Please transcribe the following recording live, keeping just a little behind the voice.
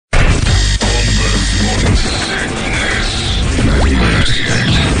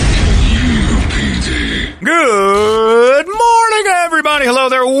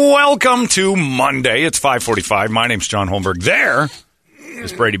welcome to Monday. It's 5:45. My name's John Holmberg. There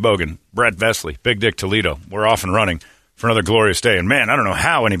is Brady Bogan, Brett Vesley, Big Dick Toledo. We're off and running for another glorious day. And, man, I don't know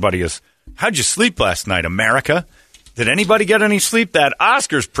how anybody is. How'd you sleep last night, America? Did anybody get any sleep? That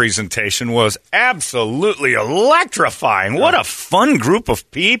Oscars presentation was absolutely electrifying. What a fun group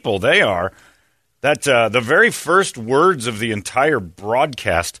of people they are. That the very first words of the entire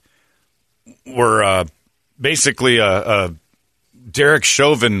broadcast were basically a Derek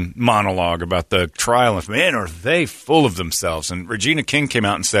Chauvin monologue about the trial of, man, are they full of themselves? And Regina King came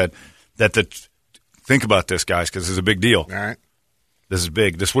out and said that think about this, guys, because this is a big deal. All right. This is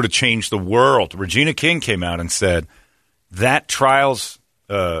big. This would have changed the world. Regina King came out and said that trial's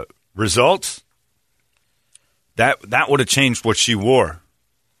results, that would have changed what she wore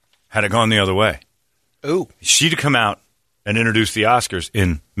had it gone the other way. Ooh. She'd have come out and introduced the Oscars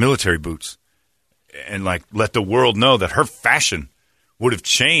in military boots and, like, let the world know that her fashion would have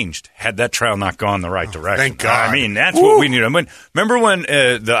changed had that trial not gone the right direction. Thank God. I mean, that's what we need. I mean, remember when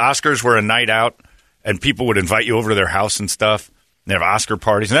the Oscars were a night out and people would invite you over to their house and stuff? They have Oscar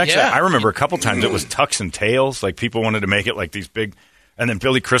parties. And actually, I remember a couple times it was tux and tails. Like, people wanted to make it like these big. And then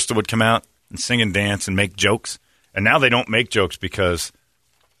Billy Crystal would come out and sing and dance and make jokes. And now they don't make jokes because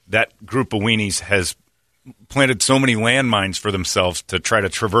that group of weenies has planted so many landmines for themselves to try to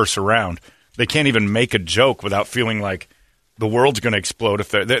traverse around. They can't even make a joke without feeling like the world's going to explode. If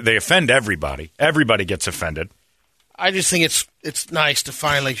they offend everybody. Everybody gets offended. I just think it's nice to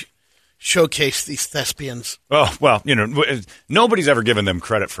finally showcase these thespians. Oh, well, you know, nobody's ever given them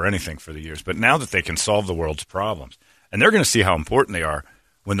credit for anything for the years, but now that they can solve the world's problems, and they're going to see how important they are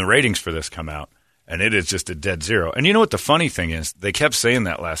when the ratings for this come out, and it is just a dead zero. And you know what the funny thing is? They kept saying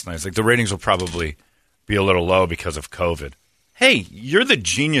that last night. It's like the ratings will probably be a little low because of COVID. Hey, you're the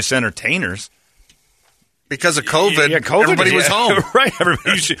genius entertainers. Because of COVID, COVID everybody was home. Right,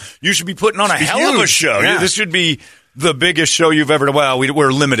 everybody. You should be putting on a hell of a show. Yeah. This should be the biggest show you've ever done. Well,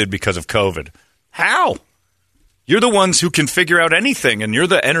 we're limited because of COVID. How? You're the ones who can figure out anything, and you're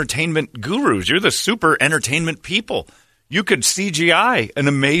the entertainment gurus. You're the super entertainment people. You could CGI an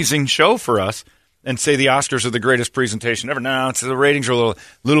amazing show for us and say the Oscars are the greatest presentation ever. No, it's the ratings are a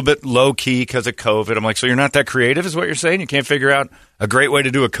little bit low-key because of COVID. I'm like, so you're not that creative is what you're saying? You can't figure out a great way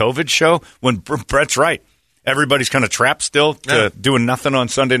to do a COVID show? When Brett's right. Everybody's kind of trapped still to doing nothing on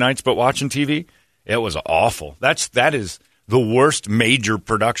Sunday nights but watching TV. It was awful. That is the worst major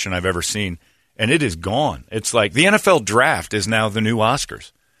production I've ever seen, and it is gone. It's like the NFL draft is now the new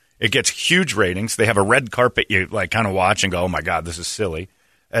Oscars. It gets huge ratings. They have a red carpet you like kind of watch and go, oh my God, this is silly.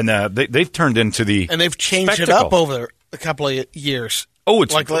 And they've turned into the and they've changed spectacle. it up over a couple of years. Oh,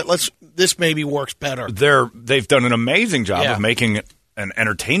 it's like this maybe works better. They've done an amazing job of making it an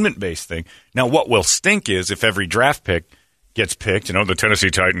entertainment-based thing. Now, what will stink is if every draft pick gets picked. You know, the Tennessee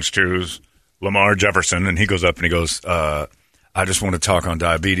Titans choose Lamar Jefferson, and he goes up and he goes, I just want to talk on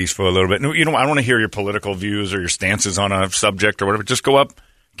diabetes for a little bit. No, you know, I don't want to hear your political views or your stances on a subject or whatever. Just go up,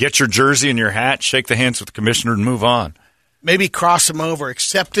 get your jersey and your hat, shake the hands with the commissioner, and move on. Maybe cross them over,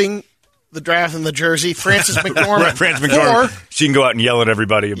 accepting the draft and the jersey. Frances McDormand. Right, Frances McDormand. She can go out and yell at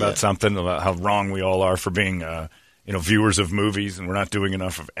everybody about something, about how wrong we all are for being, viewers of movies, and we're not doing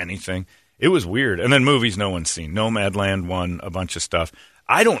enough of anything. It was weird. And then movies no one's seen. Nomadland won a bunch of stuff.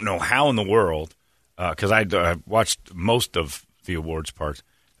 I don't know how in the world, because I watched most of the awards parts,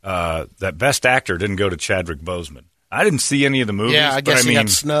 that Best Actor didn't go to Chadwick Boseman. I didn't see any of the movies. Yeah, I guess he got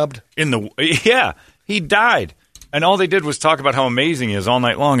snubbed. He died. And all they did was talk about how amazing he is all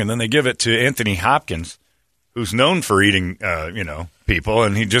night long, and then they give it to Anthony Hopkins, who's known for eating, people,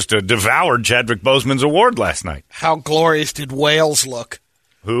 and he just devoured Chadwick Boseman's award last night. How glorious did Wales look?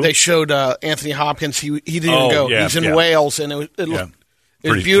 Who? They showed Anthony Hopkins. He didn't go. Yeah, he's in Wales, and it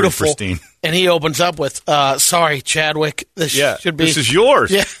was beautiful. Pretty pristine. And he opens up with, sorry, Chadwick, this should be. This is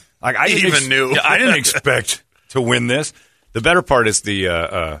yours. Yeah. Like, I didn't expect to win this. The better part is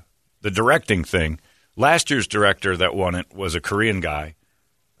the directing thing. Last year's director that won it was a Korean guy,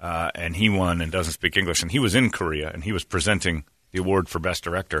 and he won and doesn't speak English. And he was in Korea, and he was presenting the award for Best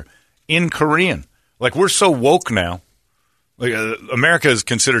Director in Korean. Like, we're so woke now. Like, America is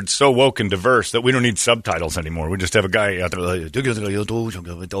considered so woke and diverse that we don't need subtitles anymore. We just have a guy out there like, director.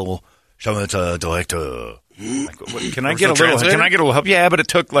 Like, can I get a little help? Yeah, but it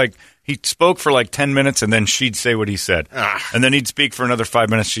took he spoke for 10 minutes and then she'd say what he said. And then he'd speak for another 5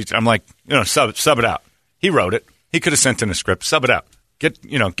 minutes. I'm like, sub it out. He wrote it. He could have sent in a script. Sub it out.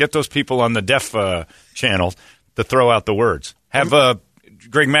 Get those people on the deaf channel to throw out the words. Have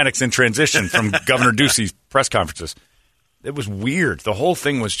Greg Maddux in transition from Governor Ducey's press conferences. It was weird. The whole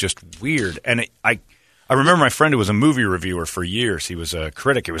thing was just weird. And I I remember my friend who was a movie reviewer for years. He was a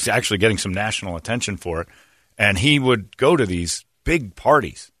critic. He was actually getting some national attention for it. And he would go to these big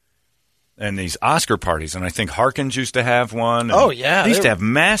parties and these Oscar parties. And I think Harkins used to have one. Oh, yeah. They used to have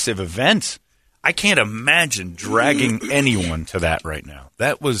massive events. I can't imagine dragging anyone to that right now.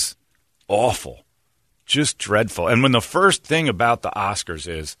 That was awful. Just dreadful. And when the first thing about the Oscars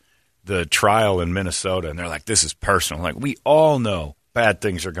is the trial in Minnesota, and they're like, this is personal. Like, we all know bad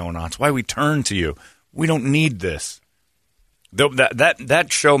things are going on. It's why we turn to you. We don't need this. That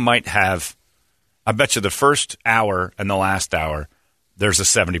show might have, I bet you the first hour and the last hour, there's a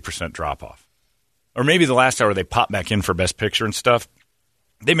 70% drop-off. Or maybe the last hour they pop back in for Best Picture and stuff.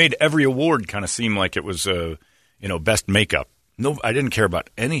 They made every award kind of seem like it was, best makeup. No, I didn't care about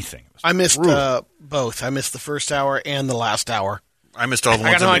anything. I missed both. I missed the first hour and the last hour. I missed all the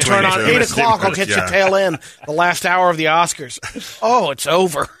I ones got in to between. turn on too. 8 o'clock. I'll catch the tail end. The last hour of the Oscars. Oh, it's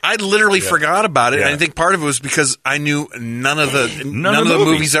over. I literally forgot about it, Yeah. and I think part of it was because I knew none of the movies.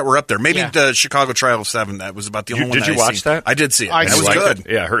 movies that were up there. Maybe Yeah. the Chicago Trial of 7. That was about the only one. Did you I watch seen. that? I did see it. I It was liked good. it.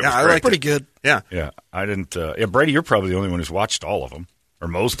 Yeah, I heard it was I great. liked Pretty it. good. Yeah, Yeah, I didn't. Brady, you're probably the only one who's watched all of them, or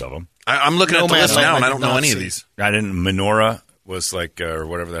most of them. I'm looking at the list Nomadland now, and I I don't did know not any of see. these. I didn't. Menorah was like, or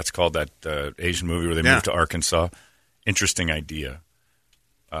whatever that's called, that Asian movie where they Yeah. moved to Arkansas. Interesting idea.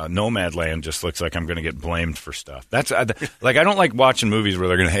 Nomadland just looks like I'm going to get blamed for stuff. That's like I don't like watching movies where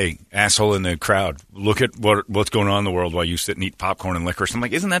they're going to, hey, asshole in the crowd, look at what's going on in the world while you sit and eat popcorn and licorice. I'm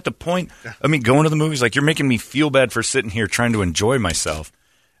like, isn't that the point? Yeah. I mean, going to the movies, like you're making me feel bad for sitting here trying to enjoy myself,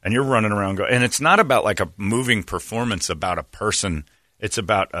 and you're running around and it's not about like a moving performance about a person. It's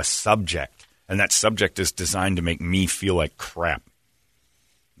about a subject, and that subject is designed to make me feel like crap.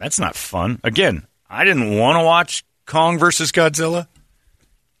 That's not fun. Again, I didn't want to watch Kong versus Godzilla.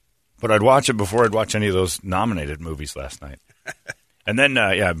 But I'd watch it before I'd watch any of those nominated movies last night. And then,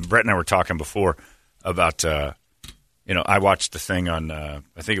 Brett and I were talking before about, I watched the thing on, I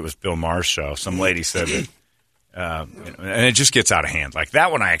think it was Bill Maher's show. Some lady said that, and it just gets out of hand. Like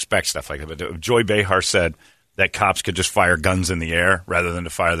that one, I expect stuff like that. But Joy Behar said that cops could just fire guns in the air rather than to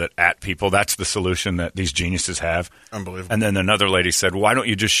fire that at people. That's the solution that these geniuses have. Unbelievable. And then another lady said, why don't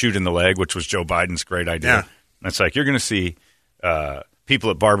you just shoot in the leg, which was Joe Biden's great idea. Yeah. And it's like, you're going to see people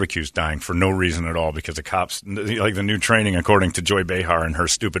at barbecues dying for no reason at all because the cops, like the new training, according to Joy Behar and her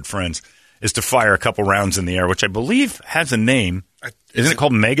stupid friends, is to fire a couple rounds in the air, which I believe has a name. Isn't it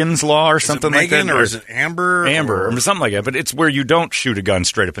called Megan's Law or something like that? Or is it Amber? Amber, or something like that. But it's where you don't shoot a gun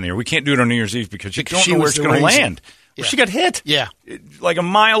straight up in the air. We can't do it on New Year's Eve because you don't know where it's going to land. Well, she got hit. Yeah. Like a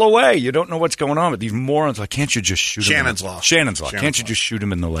mile away. You don't know what's going on. But these morons, like, can't you just shoot him? Shannon's Law. Shannon's Law. Can't you just shoot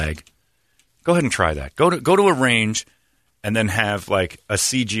him in the leg? Go ahead and try that. Go to a range and then have like a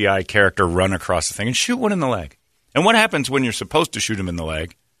CGI character run across the thing and shoot one in the leg. And what happens when you're supposed to shoot him in the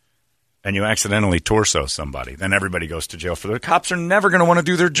leg and you accidentally torso somebody? Then everybody goes to jail for that. The cops are never going to want to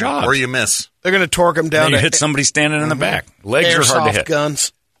do their job. Or you miss. They're going to torque them down Then you to hit somebody standing in the back. Legs are hard to airsoft hit.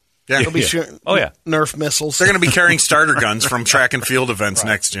 guns. Yeah. They'll be shooting Nerf missiles. They're going to be carrying starter guns from track and field events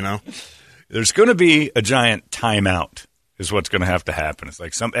next, There's going to be a giant timeout is what's going to have to happen. It's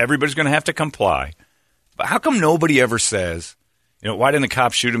like everybody's going to have to comply. But how come nobody ever says, why didn't the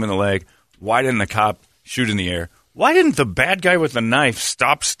cop shoot him in the leg? Why didn't the cop shoot in the air? Why didn't the bad guy with the knife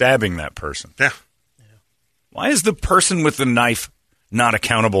stop stabbing that person? Yeah. Why is the person with the knife not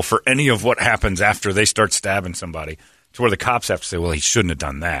accountable for any of what happens after they start stabbing somebody to where the cops have to say, well, he shouldn't have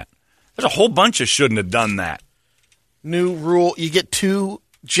done that? There's a whole bunch of shouldn't have done that. New rule, you get 2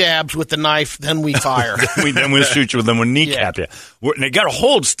 jabs with the knife, then we fire. then we'll shoot you with them. We'll kneecap you. And they got to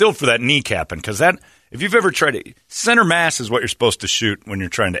hold still for that kneecapping because that, if you've ever tried to, center mass is what you're supposed to shoot when you're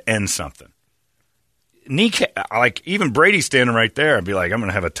trying to end something. Kneecap, like even Brady standing right there, I'd be like, I'm going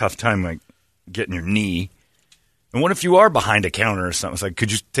to have a tough time like getting your knee. And what if you are behind a counter or something? It's like,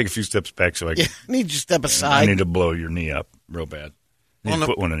 could you take a few steps back so I can? Yeah, need you step I aside. need to blow your knee up real bad. Need to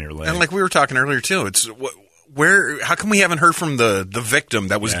put one in your leg. And like we were talking earlier, too, it's how come we haven't heard from the victim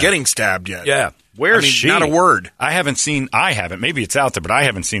that was getting stabbed yet? Yeah. Where's she? Not a word. I haven't. Maybe it's out there, but I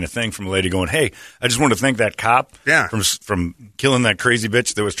haven't seen a thing from a lady going, hey, I just want to thank that cop from killing that crazy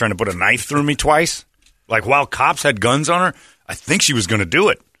bitch that was trying to put a knife through me twice. Like, while cops had guns on her, I think she was going to do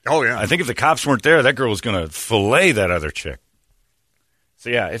it. Oh, yeah. I think if the cops weren't there, that girl was going to fillet that other chick. So,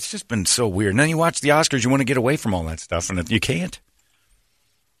 yeah, it's just been so weird. And then you watch the Oscars, you want to get away from all that stuff, and you can't.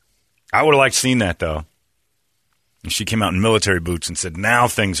 I would have liked seeing that, though. And she came out in military boots and said, now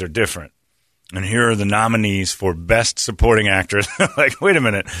things are different. And here are the nominees for Best Supporting Actress. Like, wait a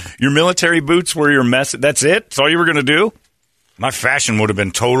minute. Your military boots were your mess? That's it? That's all you were going to do? My fashion would have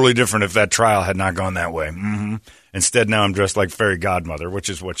been totally different if that trial had not gone that way. Mm-hmm. Instead, now I'm dressed like fairy godmother, which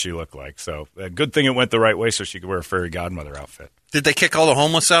is what she looked like. So, a good thing it went the right way, so she could wear a fairy godmother outfit. Did they kick all the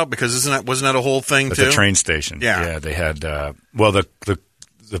homeless out? Because wasn't that a whole thing At too? the train station. Yeah. They had the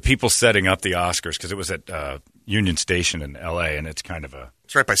people setting up the Oscars, because it was at Union Station in L.A., and it's kind of a...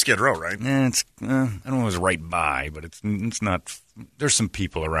 It's right by Skid Row, right? I don't know if it was right by, but it's not... There's some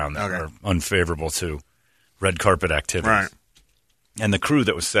people around that are unfavorable to red carpet activities. Right. And the crew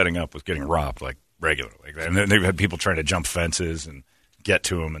that was setting up was getting robbed, like, regularly. And then they had people trying to jump fences and get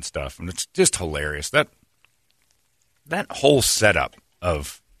to them and stuff. And it's just hilarious. That whole setup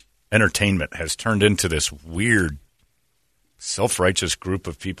of entertainment has turned into this weird, self-righteous group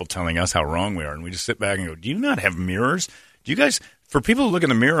of people telling us how wrong we are. And we just sit back and go, do you not have mirrors? Do you guys, for people who look in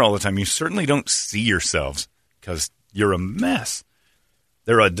the mirror all the time, you certainly don't see yourselves because you're a mess.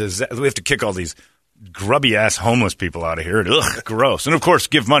 They're a disaster. We have to kick all these grubby-ass homeless people out of here. Ugh, gross. And, of course,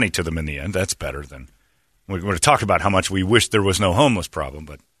 give money to them in the end. That's better than... We're going to talk about how much we wish there was no homeless problem,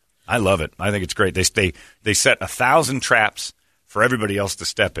 but I love it. I think it's great. They set 1,000 traps for everybody else to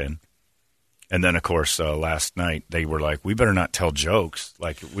step in. And then, of course, last night they were like, we better not tell jokes.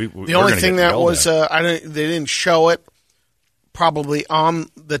 Like the only thing that was they didn't show it probably on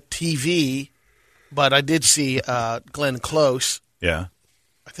the TV, but I did see Glenn Close. Yeah.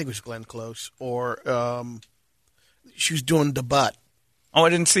 I think it was Glenn Close, or she was doing the butt. Oh, I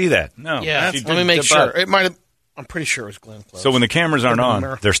didn't see that. No. Yeah, let me make sure. It might have. I'm pretty sure it was Glenn Close. So when the cameras aren't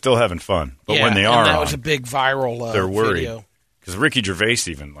on, they're still having fun. But when they are that on, was a big viral they're worried. video. Because Ricky Gervais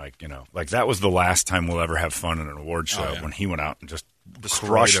even, like that was the last time we'll ever have fun in an award show when he went out and just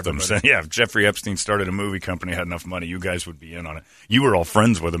crushed them. So, yeah, if Jeffrey Epstein started a movie company, had enough money, you guys would be in on it. You were all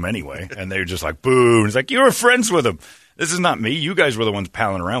friends with him anyway, and they were just like, boo. And it's like, you were friends with him. This is not me. You guys were the ones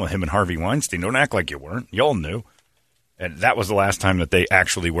palling around with him and Harvey Weinstein. Don't act like you weren't. Y'all knew. And that was the last time that they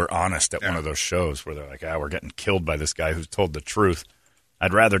actually were honest at one of those shows where they're like, we're getting killed by this guy who's told the truth.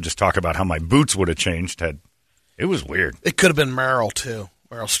 I'd rather just talk about how my boots would have changed. It was weird. It could have been Meryl, too.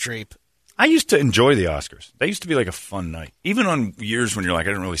 Meryl Streep. I used to enjoy the Oscars. They used to be like a fun night. Even on years when you're like, I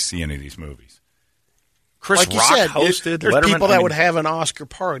didn't really see any of these movies. Chris like Rock you said, hosted. There's Letterman, people that would have an Oscar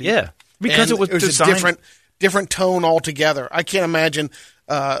party. Yeah. Because and it was a different tone altogether. I can't imagine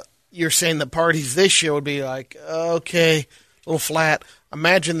you're saying the parties this year would be like, okay, a little flat.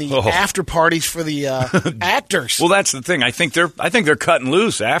 Imagine the after parties for the actors. Well, that's the thing. I think they're cutting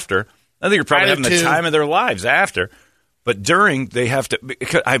loose after. I think they're probably having the time of their lives after. But during, they have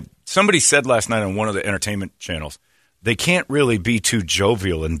to. Somebody said last night on one of the entertainment channels, they can't really be too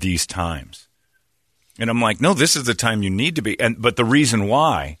jovial in these times. And I'm like, no, this is the time you need to be. But the reason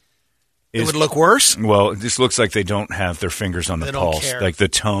why is, it would look worse. Well, this looks like they don't have their fingers on the pulse. Care. Like the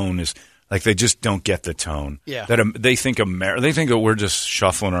tone is like they just don't get the tone. Yeah, that they think we're just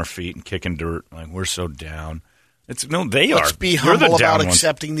shuffling our feet and kicking dirt. Like we're so down. Let's be humble about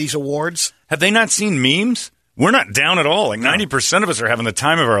accepting these awards. Have they not seen memes? We're not down at all. Like 90% of us are having the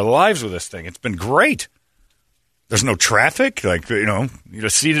time of our lives with this thing. It's been great. There's no traffic. Like, you're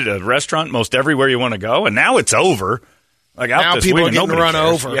seated at a restaurant most everywhere you want to go, and now it's over. Like out now this people week, are getting run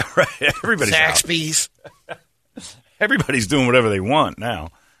over. Yeah, right. Everybody's Zaxby's. Everybody's doing whatever they want now.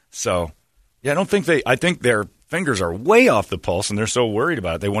 So, yeah, I think their fingers are way off the pulse, and they're so worried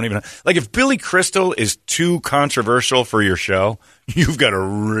about it. They won't even – like if Billy Crystal is too controversial for your show, you've got a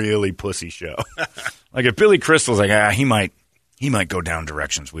really pussy show. Like if Billy Crystal's like, he might go down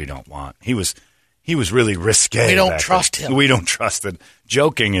directions we don't want. He was really risque. We don't trust him. We don't trust it.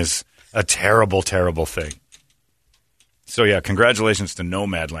 Joking is a terrible, terrible thing. So, yeah, congratulations to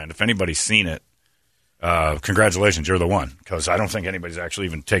Nomadland. If anybody's seen it, congratulations, you're the one. Because I don't think anybody's actually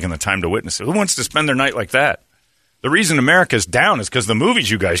even taken the time to witness it. Who wants to spend their night like that? The reason America's down is because the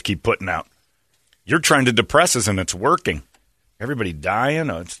movies you guys keep putting out. You're trying to depress us, and it's working. Everybody dying.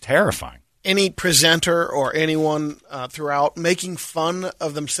 Oh, it's terrifying. Any presenter or anyone throughout making fun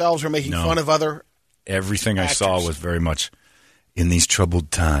of themselves or making fun of other Everything actors. I saw was very much in these troubled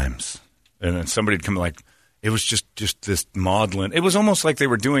times. And then somebody would come like, it was just this maudlin. It was almost like they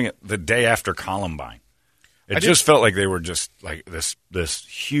were doing it the day after Columbine. It just felt like they were just like this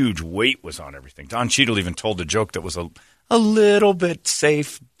huge weight was on everything. Don Cheadle even told a joke that was a little bit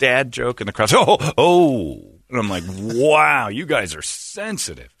safe dad joke in the crowd. Oh. And I'm like, wow, you guys are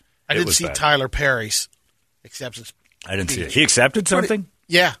sensitive. I did see Tyler Perry's acceptance. I didn't see it. He accepted something?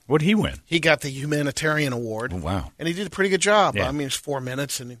 Yeah. What'd he win? He got the humanitarian award. Oh, wow. And he did a pretty good job. Yeah. I mean, it's 4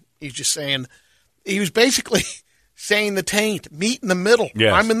 minutes, and he's just saying, he was basically saying the taint, meet in the middle.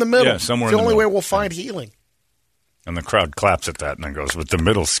 Yes. I'm in the middle. Yeah, somewhere it's the in the only way middle. we'll find healing. And the crowd claps at that and then goes, but the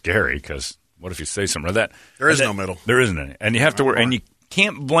middle's scary because what if you say something like that? There is no middle. There isn't any. And you have to work. And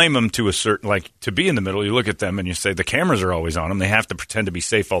can't blame them to a certain, like, to be in the middle. You look at them and you say the cameras are always on them. They have to pretend to be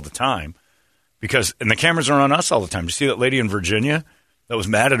safe all the time and the cameras are on us all the time. You see that lady in Virginia that was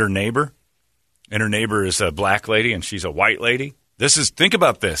mad at her neighbor, and her neighbor is a black lady and she's a white lady? Think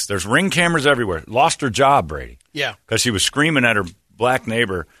about this. There's Ring cameras everywhere. Lost her job, Brady. Yeah. Because she was screaming at her black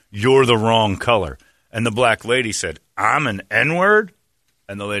neighbor, "You're the wrong color." And the black lady said, "I'm an N-word?"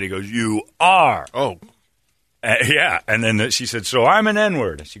 And the lady goes, "You are." Oh. Yeah. And then she said, "So I'm an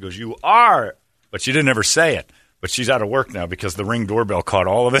N-word." And she goes, "You are." But she didn't ever say it. But she's out of work now because the Ring doorbell caught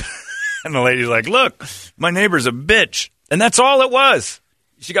all of it. And the lady's like, "Look, my neighbor's a bitch." And that's all it was.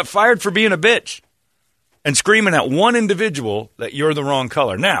 She got fired for being a bitch and screaming at one individual that you're the wrong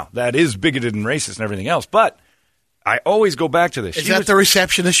color. Now, that is bigoted and racist and everything else. But I always go back to this. Is that the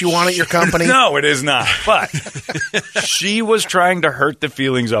receptionist you want at your company? No, it is not. But she was trying to hurt the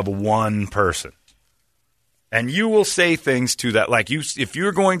feelings of one person. And you will say things to that. Like, if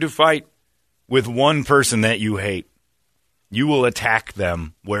you're going to fight with one person that you hate, you will attack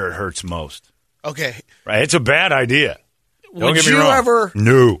them where it hurts most. Okay. Right? It's a bad idea. Don't get me Would you wrong. ever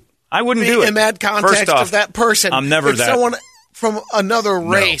No. I wouldn't do it. in that context First off, of that person? I'm never if that. someone from another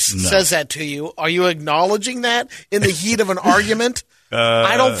race No. says that to you, are you acknowledging that in the heat of an argument?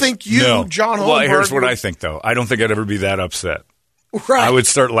 I don't think you, no. John Holmberg. Well, here's what I think, though. I don't think I'd ever be that upset. Right. I would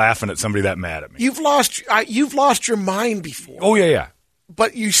start laughing at somebody that mad at me. You've lost your mind before. Oh, yeah.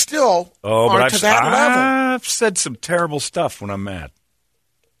 But you still But aren't to that level. I've said some terrible stuff when I'm mad.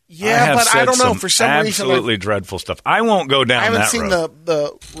 Yeah, but I don't know. For some reason, absolutely dreadful stuff. I won't go down that road. I haven't seen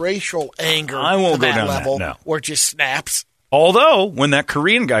the racial anger I won't to go that down level that, no. where it just snaps. Although, when that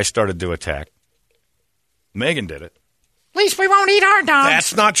Korean guy started to attack, Megan did it. At least we won't eat our dogs.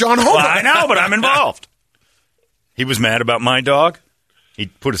 That's not John Holmberg. Well, I know, but I'm involved. He was mad about my dog. He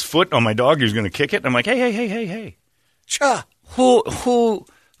put his foot on my dog. He was going to kick it. And I'm like, hey. Cha.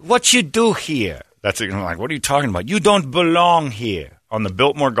 What you do here? That's it. I'm like, what are you talking about? You don't belong here. On the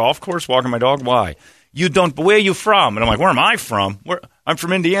Biltmore golf course, walking my dog. Why? You don't. Where are you from? And I'm like, where am I from? I'm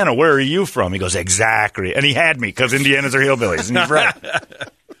from Indiana. Where are you from? He goes, exactly. And he had me because Indianas are hillbillies. And he's right.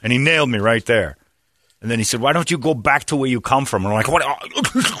 And he nailed me right there. And then he said, why don't you go back to where you come from? And I'm like,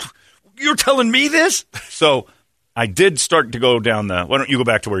 what? You're telling me this? So I did start to go down why don't you go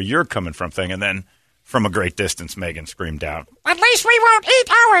back to where you're coming from thing. And then from a great distance, Megan screamed out, At least we won't eat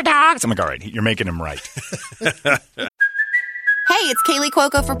our dogs. I'm like, all right, you're making him right. Hey, it's Kaylee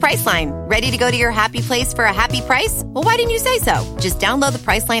Cuoco for Priceline. Ready to go to your happy place for a happy price? Well, why didn't you say so? Just download the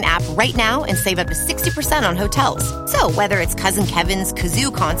Priceline app right now and save up to 60% on hotels. So whether it's Cousin Kevin's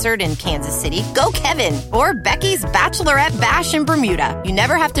Kazoo Concert in Kansas City, go Kevin, or Becky's Bachelorette Bash in Bermuda, you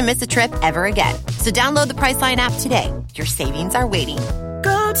never have to miss a trip ever again. So download the Priceline app today. Your savings are waiting.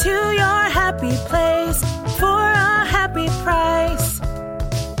 Go to your happy place for a happy price.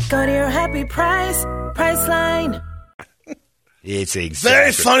 Go to your happy price, Priceline. It's exactly.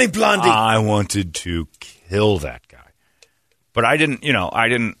 Very funny, Blondie. I wanted to kill that guy. But I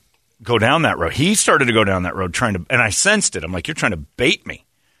didn't go down that road. He started to go down that road and I sensed it. I'm like, you're trying to bait me.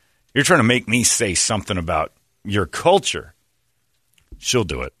 You're trying to make me say something about your culture. She'll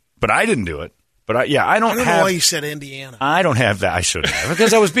do it. But I didn't do it. But I don't know why you said Indiana. I don't have that. I should have.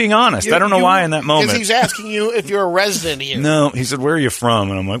 Because I was being honest. I don't know why in that moment. Because he's asking you if you're a resident here. No, he said, where are you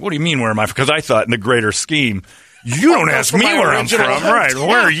from? And I'm like, what do you mean, where am I from? Because I thought in the greater scheme, you don't ask me where I'm from. Right.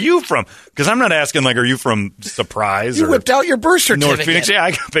 Where are you from? Because I'm not asking, like, are you from Surprise? You or whipped out your birth certificate. North Phoenix. Yeah,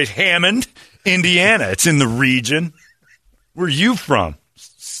 I got paid Hammond, Indiana. It's in the region. Where are you from?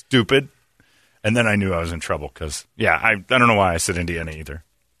 Stupid. And then I knew I was in trouble because, I don't know why I said Indiana either.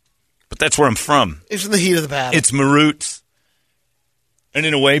 But that's where I'm from. It's in the heat of the battle. It's my roots. And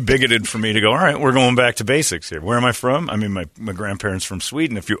in a way, bigoted for me to go, all right, we're going back to basics here. Where am I from? I mean, my grandparents from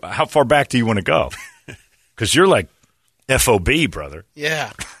Sweden. How far back do you want to go? Because you're like FOB, brother.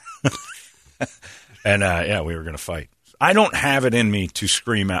 Yeah. And, we were going to fight. I don't have it in me to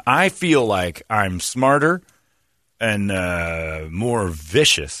scream out. I feel like I'm smarter and more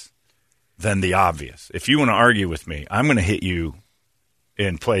vicious than the obvious. If you want to argue with me, I'm going to hit you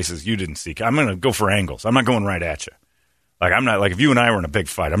in places you didn't see. I'm going to go for angles. I'm not going right at you. Like, I'm not, like, if you and I were in a big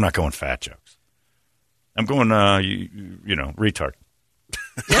fight, I'm not going fat jokes. I'm going, retard.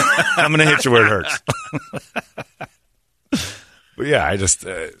 I'm going to hit you where it hurts. But yeah, I just,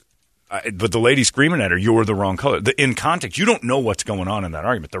 but the lady screaming at her, you're the wrong color. In context, you don't know what's going on in that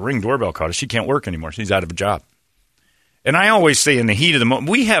argument. The Ring doorbell called her. She can't work anymore. She's out of a job. And I always say in the heat of the moment,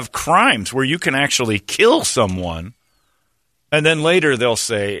 we have crimes where you can actually kill someone. And then later they'll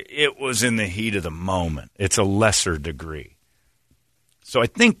say, it was in the heat of the moment. It's a lesser degree. So I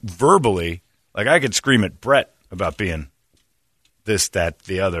think verbally, like I could scream at Brett about being this, that,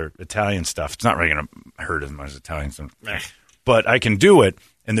 the other, Italian stuff. It's not really going to hurt as much as Italian stuff. But I can do it,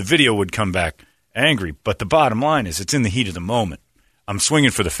 and the video would come back angry. But the bottom line is it's in the heat of the moment. I'm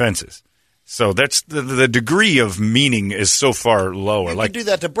swinging for the fences. So that's the degree of meaning is so far lower. You could do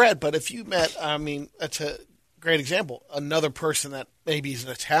that to Brett, but if you met, that's a great example, another person that maybe is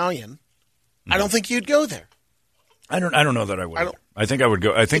an Italian, I don't think you'd go there. I don't know that I would. I think I would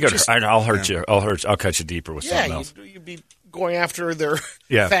go. I think I'll hurt you. I'll cut you deeper with something else. You'd be going after their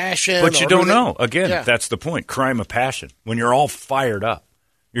fashion. But you don't know. Again, that's the point. Crime of passion. When you're all fired up,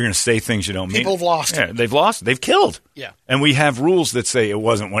 you're going to say things you don't mean. People have lost. Yeah, they've lost. They've killed. Yeah. And we have rules that say it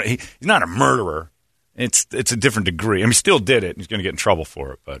wasn't one. He's not a murderer. It's a different degree. I mean, he still did it. He's going to get in trouble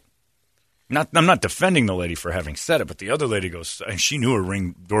for it. But I'm not defending the lady for having said it. But the other lady goes, and she knew her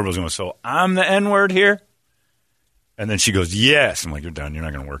Ring doorbell was going to. So I'm the N-word here. And then she goes, yes. I'm like, you're done. You're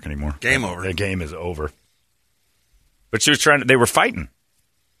not going to work anymore. Game over. The game is over. But she was they were fighting.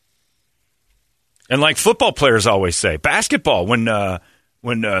 And like football players always say, basketball, when the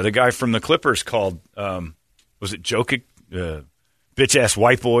guy from the Clippers called, was it Jokic, bitch-ass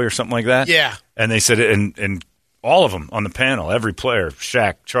white boy or something like that? Yeah. And they said it, and all of them on the panel, every player,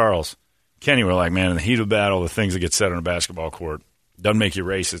 Shaq, Charles, Kenny, were like, man, in the heat of battle, the things that get said on a basketball court, doesn't make you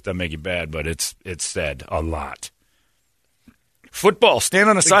racist, doesn't make you bad, but it's said a lot. Football, stand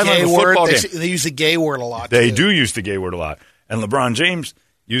on the sideline of a football game. They use the gay word a lot, They too. do use the gay word a lot. And LeBron James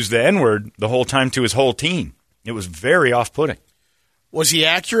used the N-word the whole time to his whole team. It was very off-putting. Was he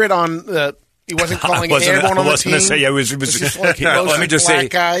accurate on the – he wasn't calling everyone on the team? Let me just say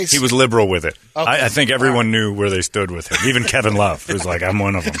guys? he was liberal with it. Okay. I think everyone knew where they stood with him. Even Kevin Love was like, I'm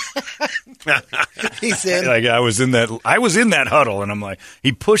one of them. He's in. Like, I was in that huddle, and I'm like,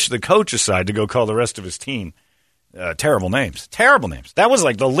 he pushed the coach aside to go call the rest of his team. Terrible names. That was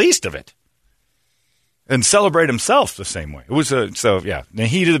like the least of it. And celebrate himself the same way. It was in the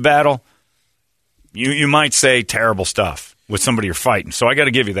heat of the battle, you might say terrible stuff with somebody you're fighting. So I got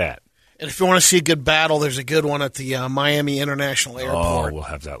to give you that. And if you want to see a good battle, there's a good one at the Miami International Airport. Oh, we'll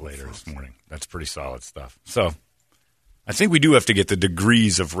have that later this morning. That's pretty solid stuff. So I think we do have to get the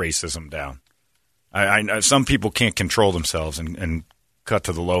degrees of racism down. I some people can't control themselves and cut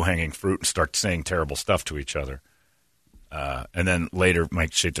to the low-hanging fruit and start saying terrible stuff to each other. And then later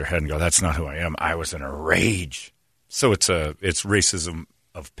might shake their head and go, that's not who I am. I was in a rage. So it's racism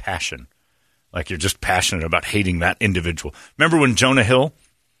of passion. Like you're just passionate about hating that individual. Remember when Jonah Hill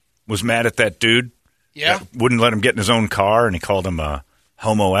was mad at that dude? Yeah. That wouldn't let him get in his own car, and he called him a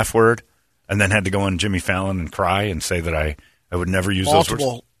homo F-word, and then had to go on Jimmy Fallon and cry and say that I would never use those words.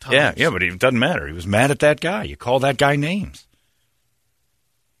 Multiple times. Yeah, but it doesn't matter. He was mad at that guy. You call that guy names.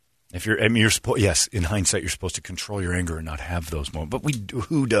 Yes, in hindsight, you're supposed to control your anger and not have those moments. But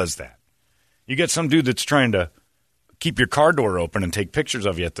who does that? You get some dude that's trying to keep your car door open and take pictures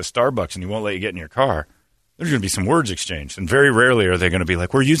of you at the Starbucks, and he won't let you get in your car. There's going to be some words exchanged, and very rarely are they going to be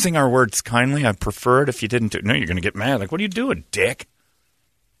like, we're using our words kindly. I prefer it if you didn't do it. No, you're going to get mad. Like, what are you doing, dick?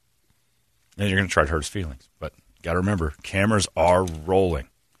 And you're going to try to hurt his feelings. But got to remember, cameras are rolling.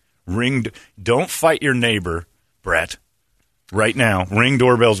 Don't fight your neighbor, Brett. Right now, Ring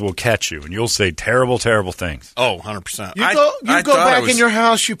doorbells will catch you, and you'll say terrible, terrible things. Oh, 100%. You go back in your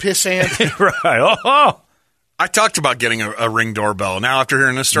house, you pissant. Right. Oh. I talked about getting a Ring doorbell. Now, after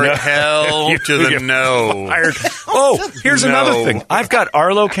hearing this story, hell to the no. Oh, here's another thing. I've got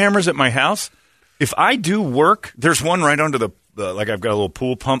Arlo cameras at my house. If I do work, there's one right under the like I've got a little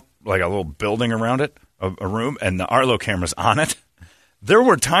pool pump, like a little building around it, a room, and the Arlo camera's on it. There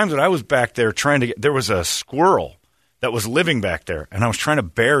were times that I was back there there was a squirrel that was living back there, and I was trying to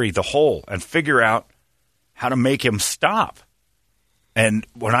bury the hole and figure out how to make him stop. And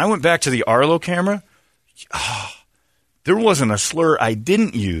when I went back to the Arlo camera, there wasn't a slur I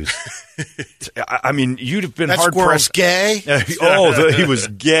didn't use. I mean, you'd have been that hard-pressed. Squirrel's gay? He was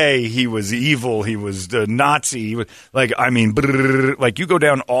gay. He was evil. He was Nazi. He was, like you go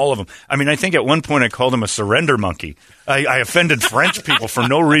down all of them. I mean, I think at one point I called him a surrender monkey. I offended French people for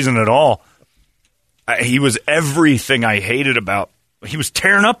no reason at all. He was everything I hated about. He was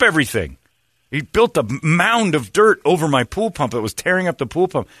tearing up everything. He built a mound of dirt over my pool pump. It was tearing up the pool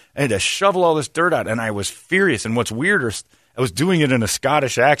pump. I had to shovel all this dirt out, and I was furious. And what's weirder, I was doing it in a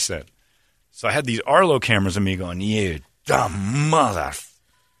Scottish accent. So I had these Arlo cameras of me going, you dumb mother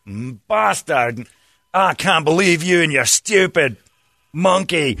bastard. I can't believe you and your stupid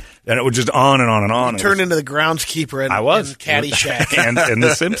monkey. And it was just on and on and on. You turned into the groundskeeper in Caddyshack. and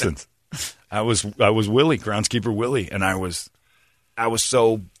The Simpsons. I was Willie, groundskeeper Willie, and I was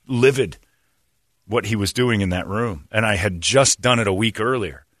so livid what he was doing in that room. And I had just done it a week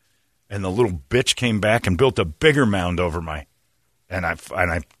earlier. And the little bitch came back and built a bigger mound over my And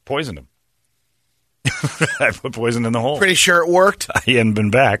I poisoned him. I put poison in the hole. Pretty sure it worked. He hadn't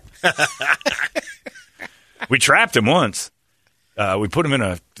been back. We trapped him once. We put him in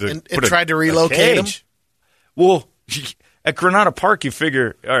and tried to relocate him? Well, at Granada Park, you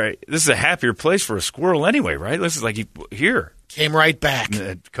figure, all right, this is a happier place for a squirrel anyway, right? This is like here. Came right back. And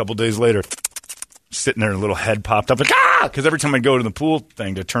a couple days later, sitting there, a little head popped up. Like, ah! Because every time I go to the pool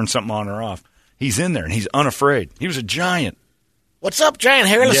thing to turn something on or off, he's in there, and he's unafraid. He was a giant. What's up, giant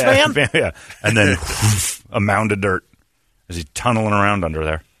hairless man? Yeah. And then a mound of dirt as he's tunneling around under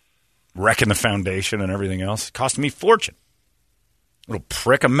there, wrecking the foundation and everything else. It cost me a fortune. Little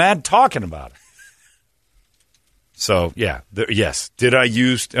prick, I'm mad talking about it. So, yeah, yes. Did I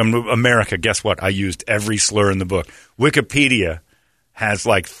use America? Guess what? I used every slur in the book. Wikipedia has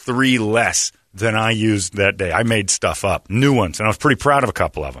like 3 less than I used that day. I made stuff up, new ones, and I was pretty proud of a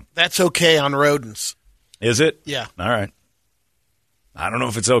couple of them. That's okay on rodents. Is it? Yeah. All right. I don't know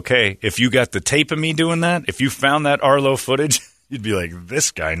if it's okay. If you got the tape of me doing that, if you found that Arlo footage, you'd be like,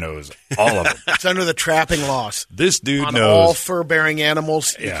 this guy knows all of them. It's under the trapping laws. This dude on knows. All fur-bearing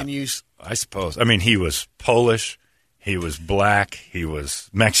animals you can use. I suppose. I mean, he was Polish. He was black. He was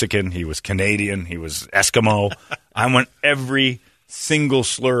Mexican. He was Canadian. He was Eskimo. I went every single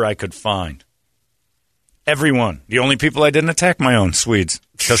slur I could find. Every one. The only people I didn't attack, my own Swedes,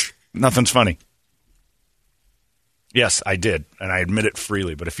 because nothing's funny. Yes, I did, and I admit it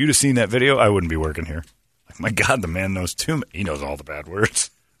freely. But if you'd have seen that video, I wouldn't be working here. Like, my God, the man knows too much. He knows all the bad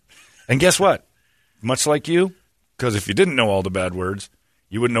words. And guess what? Much like you, because if you didn't know all the bad words,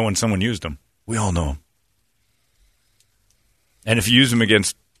 you wouldn't know when someone used them. We all know them. And if you use them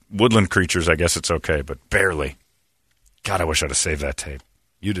against woodland creatures, I guess it's okay, but barely. God, I wish I'd have saved that tape.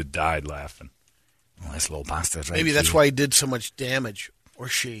 You'd have died laughing. Oh, this little bastard. Right? Maybe that's why he did so much damage, or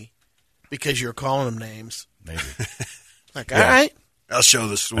she, because you're calling them names. Maybe. Like, all right. I'll show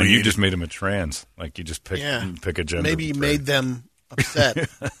the Swede. And you just made him a trans. Like, you just pick a gender. Maybe you made them upset.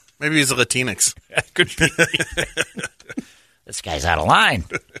 Maybe he's a Latinx. Could be. This guy's out of line.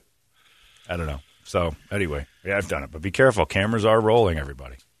 I don't know. So, anyway, yeah, I've done it. But be careful. Cameras are rolling,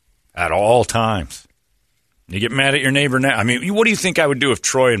 everybody. At all times. You get mad at your neighbor now. I mean, what do you think I would do if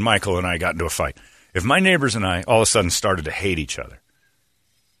Troy and Michael and I got into a fight? If my neighbors and I all of a sudden started to hate each other,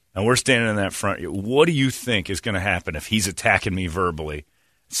 and we're standing in that front, what do you think is going to happen if he's attacking me verbally,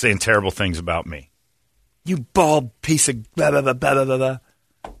 saying terrible things about me? You bald piece of blah, blah, blah, blah, blah, blah.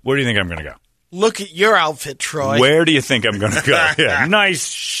 Where do you think I'm going to go? Look at your outfit, Troy. Where do you think I'm going to go? Yeah, nice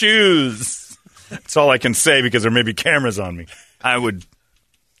shoes. That's all I can say because there may be cameras on me.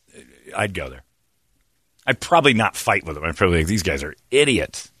 I'd go there. I'd probably not fight with them. I'd probably think these guys are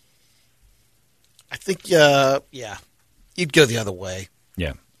idiots. I think, you'd go the other way.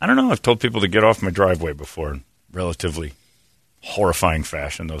 Yeah. I don't know. I've told people to get off my driveway before in relatively horrifying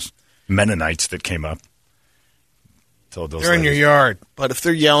fashion. Those Mennonites that came up. Told those they're in your yard. But if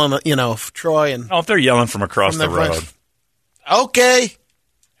they're yelling, if Troy and... Oh, if they're yelling from across the road. Okay.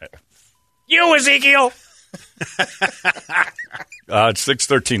 You, Ezekiel. It's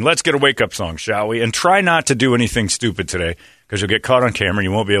 6:13. Let's get a wake-up song, shall we? And try not to do anything stupid today because you'll get caught on camera and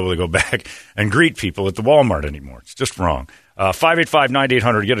you won't be able to go back and greet people at the Walmart anymore. It's just wrong.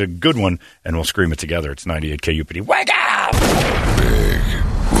 585-9800. Get a good one, and we'll scream it together. It's 98 KUPD. Wake up! Big,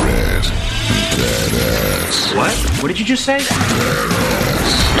 red, badass. What? What did you just say?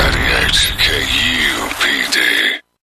 Badass. 98 KUPD.